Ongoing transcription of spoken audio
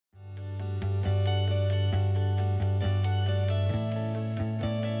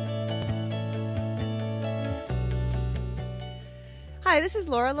Hi, this is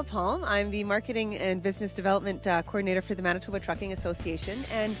Laura LaPalme. I'm the Marketing and Business Development Coordinator for the Manitoba Trucking Association.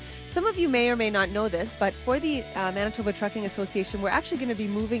 And some of you may or may not know this, but for the Manitoba Trucking Association, we're actually going to be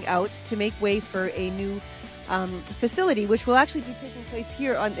moving out to make way for a new facility, which will actually be taking place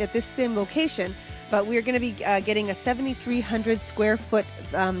here at this same location. But we're going to be getting a 7,300 square foot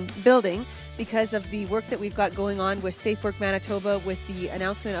building because of the work that we've got going on with SAFEWork Manitoba. With the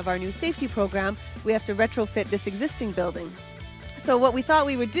announcement of our new safety program, we have to retrofit this existing building. So what we thought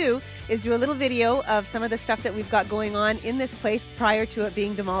we would do is do a little video of some of the stuff that we've got going on in this place prior to it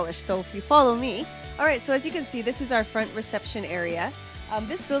being demolished. So if you follow me. All right, so as you can see, this is our front reception area.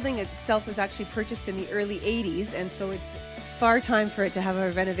 This building itself was actually purchased in the early 80s, and so it's far time for it to have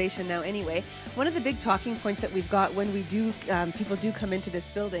a renovation now anyway. One of the big talking points that we've got when we do, people do come into this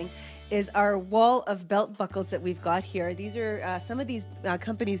building is our wall of belt buckles that we've got here. These are, some of these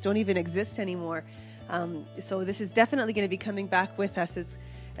companies don't even exist anymore. So this is definitely going to be coming back with us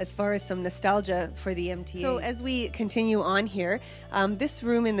as far as some nostalgia for the MTA. So as we continue on here, this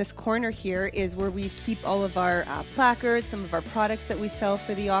room in this corner here is where we keep all of our placards, some of our products that we sell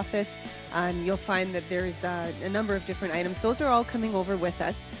for the office. And you'll find that there's a number of different items. Those are all coming over with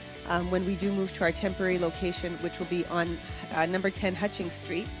us when we do move to our temporary location, which will be on number 10 Bunting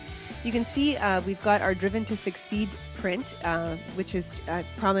Street. You can see we've got our Driven to Succeed print, which is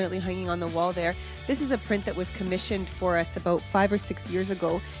prominently hanging on the wall there. This is a print that was commissioned for us about 5 or 6 years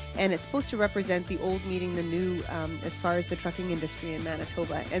ago, and it's supposed to represent the old meeting the new as far as the trucking industry in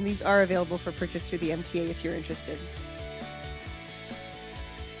Manitoba. And these are available for purchase through the MTA if you're interested.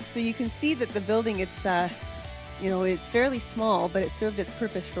 So you can see that the building, it's fairly small, but it served its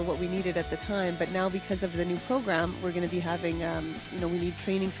purpose for what we needed at the time. But now, because of the new program, we're going to be having, we need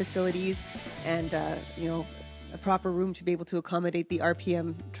training facilities and, a proper room to be able to accommodate the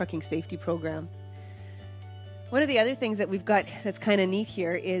RPM trucking safety program. One of the other things that we've got that's kind of neat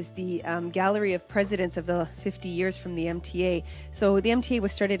here is the gallery of presidents of the 50 years from the MTA. So the MTA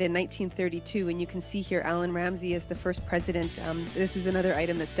was started in 1932, and you can see here Alan Ramsey is the first president. This is another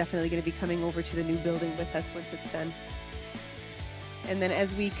item that's definitely going to be coming over to the new building with us once it's done. And then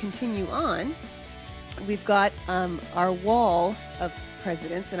as we continue on, we've got our wall of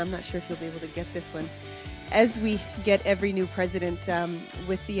presidents, and I'm not sure if you'll be able to get this one. As we get every new president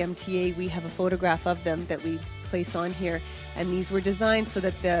with the MTA, we have a photograph of them that we place on here, and these were designed so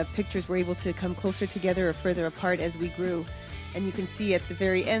that the pictures were able to come closer together or further apart as we grew. And you can see at the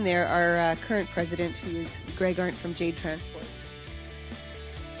very end there our current president, who is Greg Arndt from Jade Transport.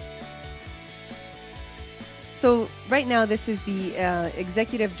 So right now this is the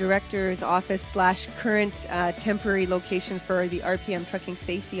Executive Director's Office / current temporary location for the RPM Trucking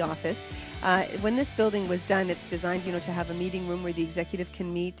Safety Office. When this building was done, it's designed, to have a meeting room where the executive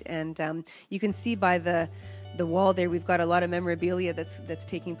can meet, and you can see by the wall there, we've got a lot of memorabilia that's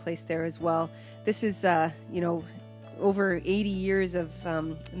taking place there as well. This is, over 80 years of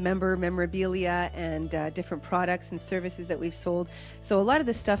memorabilia and different products and services that we've sold. So a lot of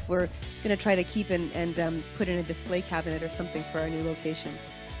the stuff we're going to try to keep and put in a display cabinet or something for our new location.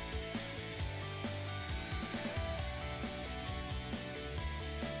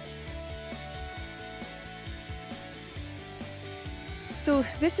 So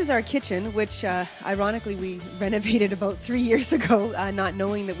this is our kitchen, which ironically we renovated about 3 years ago, not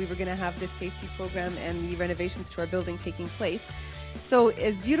knowing that we were going to have this safety program and the renovations to our building taking place. So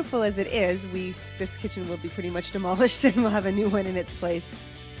as beautiful as it is, this kitchen will be pretty much demolished and we'll have a new one in its place.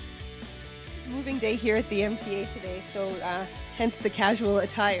 Moving day here at the MTA today, so hence the casual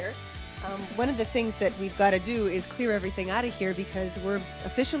attire. One of the things that we've got to do is clear everything out of here because we're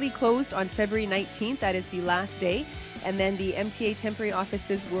officially closed on February 19th. That is the last day. And then the MTA temporary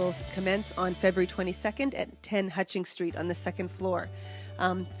offices will commence on February 22nd at 10 Bunting Street on the second floor.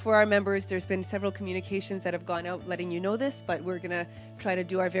 For our members, there's been several communications that have gone out letting you know this, but we're going to try to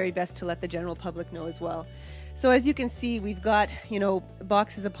do our very best to let the general public know as well. So as you can see, we've got,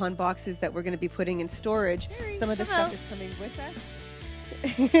 boxes upon boxes that we're going to be putting in storage. Some of the stuff is coming with us.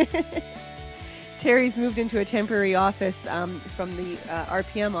 Terry's moved into a temporary office from the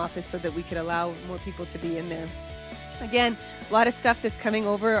RPM office so that we could allow more people to be in there. Again, a lot of stuff that's coming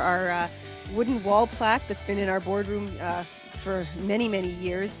over. Our wooden wall plaque that's been in our boardroom for many, many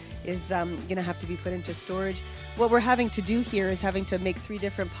years is going to have to be put into storage. What we're having to do here is having to make 3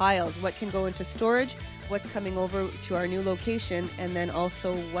 different piles. What can go into storage, what's coming over to our new location, and then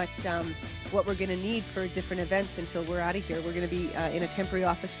also what we're going to need for different events until we're out of here. We're going to be in a temporary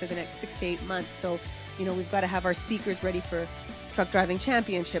office for the next 6 to 8 months. So, we've got to have our speakers ready for truck driving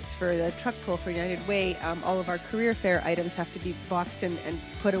championships, for the truck pull for United Way. All of our career fair items have to be boxed and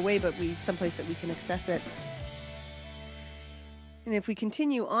put away, but someplace that we can access it. And if we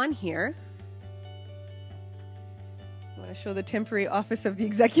continue on here, I want to show the temporary office of the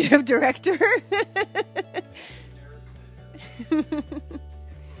executive director.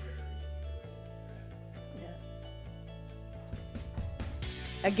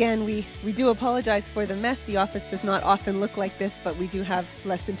 Again, we do apologize for the mess. The office does not often look like this, but we do have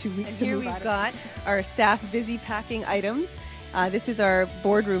less than 2 weeks to move out. Here we've got our staff busy packing items. This is our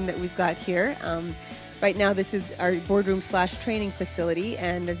boardroom that we've got here. Right now, this is our boardroom / training facility,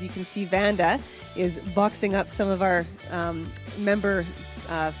 and as you can see, Vanda is boxing up some of our member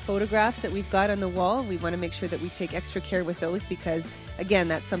photographs that we've got on the wall. We want to make sure that we take extra care with those because, again,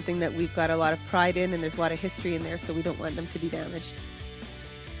 that's something that we've got a lot of pride in, and there's a lot of history in there, so we don't want them to be damaged.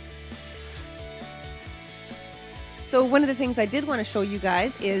 So one of the things I did want to show you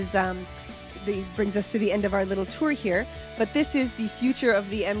guys is, brings us to the end of our little tour here, but this is the future of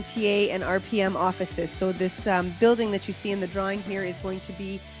the MTA and RPM offices. So this building that you see in the drawing here is going to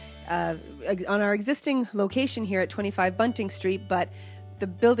be on our existing location here at 25 Bunting Street, but the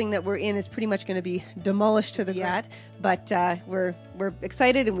building that we're in is pretty much going to be demolished to the ground. But we're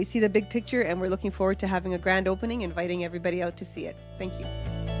excited and we see the big picture, and we're looking forward to having a grand opening, inviting everybody out to see it. Thank you.